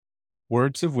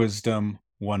Words of Wisdom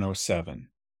 107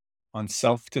 on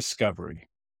Self-Discovery.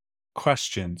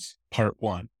 Questions, Part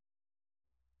 1.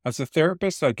 As a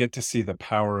therapist, I get to see the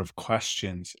power of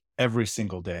questions every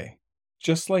single day.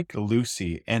 Just like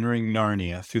Lucy entering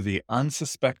Narnia through the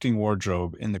unsuspecting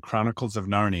wardrobe in the Chronicles of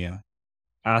Narnia,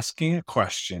 asking a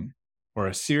question or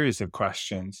a series of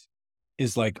questions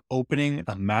is like opening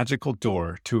a magical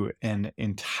door to an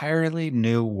entirely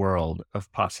new world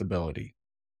of possibility.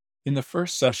 In the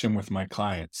first session with my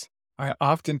clients, I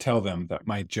often tell them that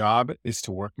my job is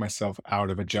to work myself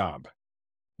out of a job.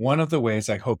 One of the ways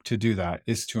I hope to do that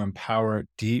is to empower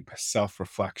deep self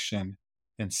reflection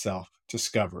and self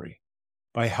discovery.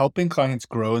 By helping clients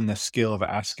grow in the skill of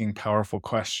asking powerful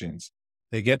questions,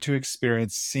 they get to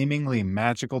experience seemingly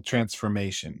magical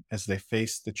transformation as they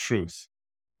face the truth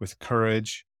with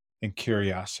courage and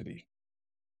curiosity.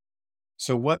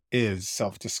 So, what is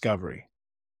self discovery?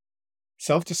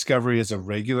 Self discovery is a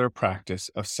regular practice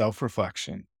of self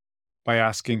reflection by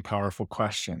asking powerful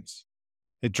questions.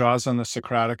 It draws on the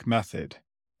Socratic method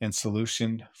and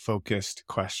solution focused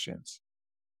questions.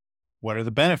 What are the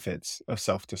benefits of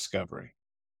self discovery?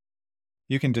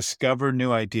 You can discover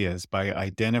new ideas by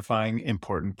identifying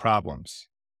important problems.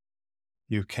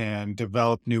 You can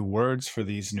develop new words for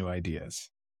these new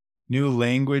ideas. New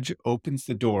language opens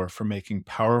the door for making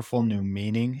powerful new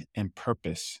meaning and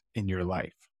purpose in your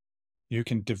life. You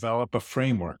can develop a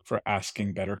framework for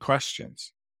asking better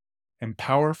questions. And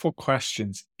powerful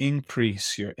questions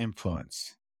increase your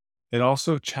influence. It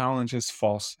also challenges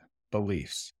false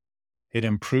beliefs. It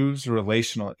improves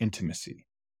relational intimacy.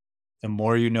 The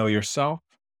more you know yourself,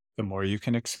 the more you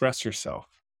can express yourself.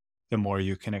 The more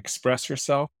you can express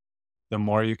yourself, the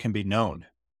more you can be known.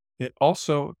 It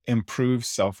also improves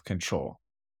self control.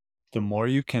 The more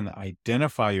you can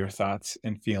identify your thoughts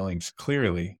and feelings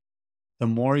clearly, the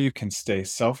more you can stay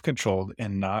self controlled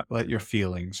and not let your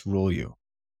feelings rule you.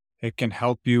 It can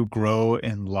help you grow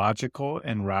in logical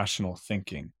and rational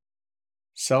thinking.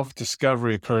 Self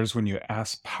discovery occurs when you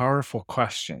ask powerful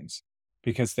questions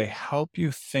because they help you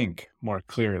think more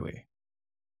clearly.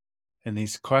 And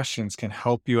these questions can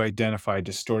help you identify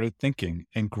distorted thinking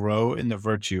and grow in the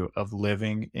virtue of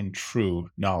living in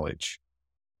true knowledge.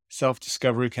 Self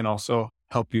discovery can also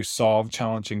help you solve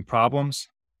challenging problems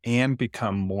and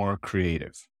become more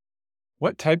creative.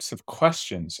 What types of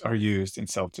questions are used in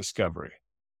self discovery?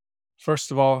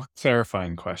 First of all,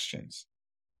 clarifying questions.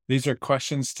 These are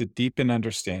questions to deepen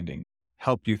understanding,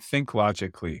 help you think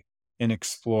logically, and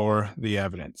explore the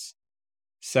evidence.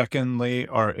 Secondly,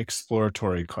 are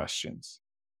exploratory questions.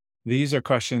 These are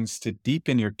questions to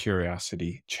deepen your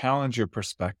curiosity, challenge your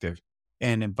perspective,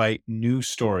 and invite new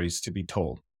stories to be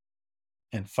told.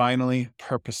 And finally,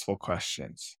 purposeful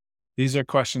questions. These are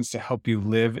questions to help you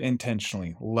live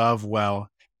intentionally, love well,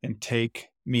 and take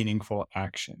meaningful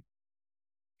action.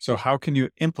 So, how can you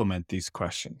implement these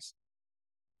questions?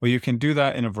 Well, you can do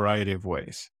that in a variety of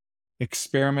ways.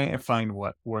 Experiment and find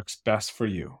what works best for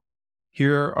you.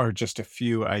 Here are just a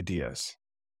few ideas.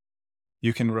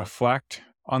 You can reflect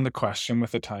on the question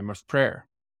with a time of prayer.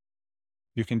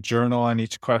 You can journal on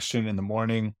each question in the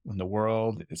morning when the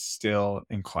world is still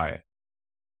and quiet.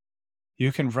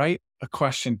 You can write a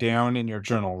question down in your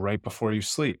journal right before you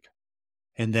sleep,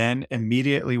 and then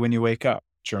immediately when you wake up,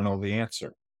 journal the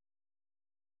answer.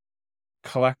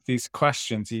 Collect these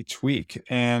questions each week,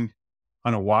 and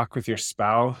on a walk with your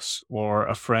spouse or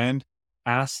a friend,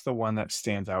 ask the one that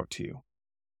stands out to you.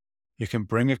 You can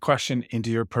bring a question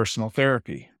into your personal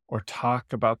therapy or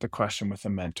talk about the question with a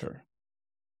mentor.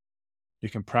 You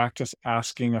can practice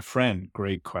asking a friend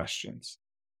great questions.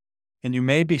 And you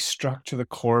may be struck to the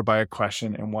core by a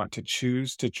question and want to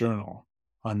choose to journal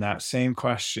on that same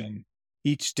question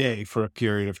each day for a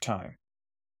period of time.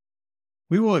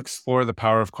 We will explore the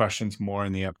power of questions more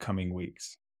in the upcoming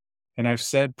weeks. And I've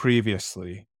said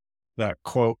previously that,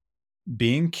 quote,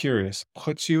 being curious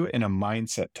puts you in a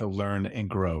mindset to learn and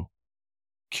grow.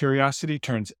 Curiosity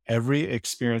turns every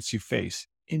experience you face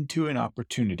into an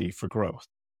opportunity for growth.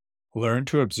 Learn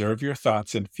to observe your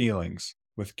thoughts and feelings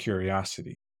with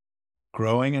curiosity.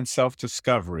 Growing in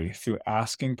self-discovery through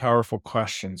asking powerful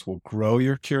questions will grow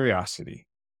your curiosity,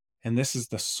 and this is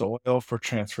the soil for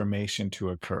transformation to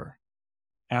occur.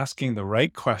 Asking the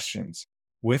right questions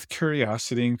with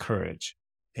curiosity and courage,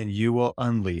 and you will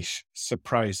unleash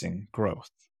surprising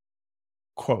growth.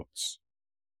 Quotes.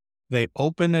 They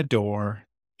open a door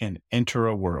and enter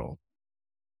a world,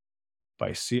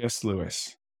 by C.S.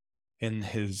 Lewis in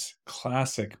his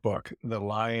classic book, The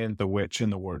Lion, the Witch,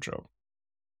 and the Wardrobe.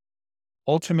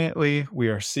 Ultimately, we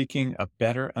are seeking a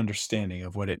better understanding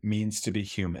of what it means to be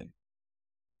human.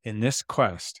 In this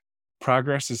quest,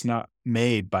 Progress is not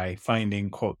made by finding,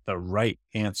 quote, the right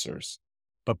answers,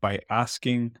 but by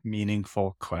asking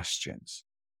meaningful questions.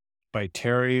 By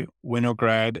Terry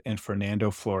Winograd and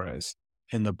Fernando Flores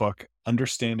in the book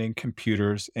Understanding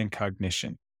Computers and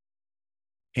Cognition.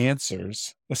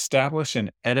 Answers establish an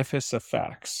edifice of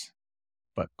facts,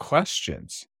 but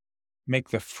questions make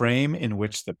the frame in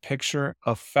which the picture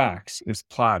of facts is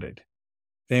plotted.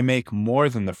 They make more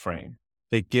than the frame.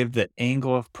 They give the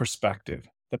angle of perspective,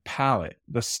 the palette,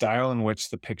 the style in which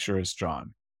the picture is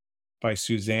drawn. By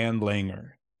Suzanne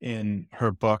Langer in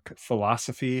her book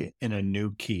Philosophy in a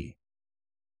New Key.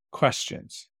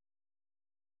 Questions.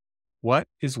 What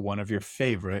is one of your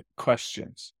favorite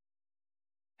questions?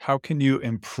 How can you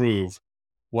improve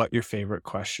what your favorite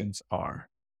questions are?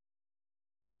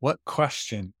 What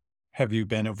question have you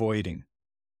been avoiding?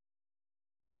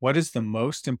 What is the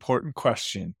most important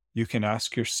question you can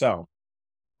ask yourself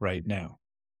right now?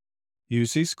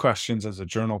 Use these questions as a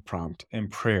journal prompt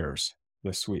and prayers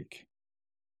this week.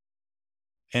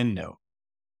 End note.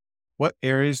 What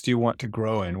areas do you want to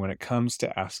grow in when it comes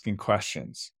to asking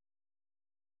questions?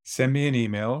 Send me an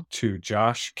email to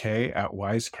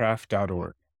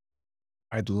joshk@wisecraft.org.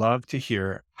 I'd love to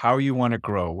hear how you want to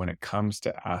grow when it comes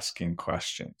to asking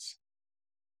questions.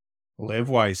 Live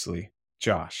wisely,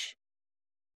 Josh.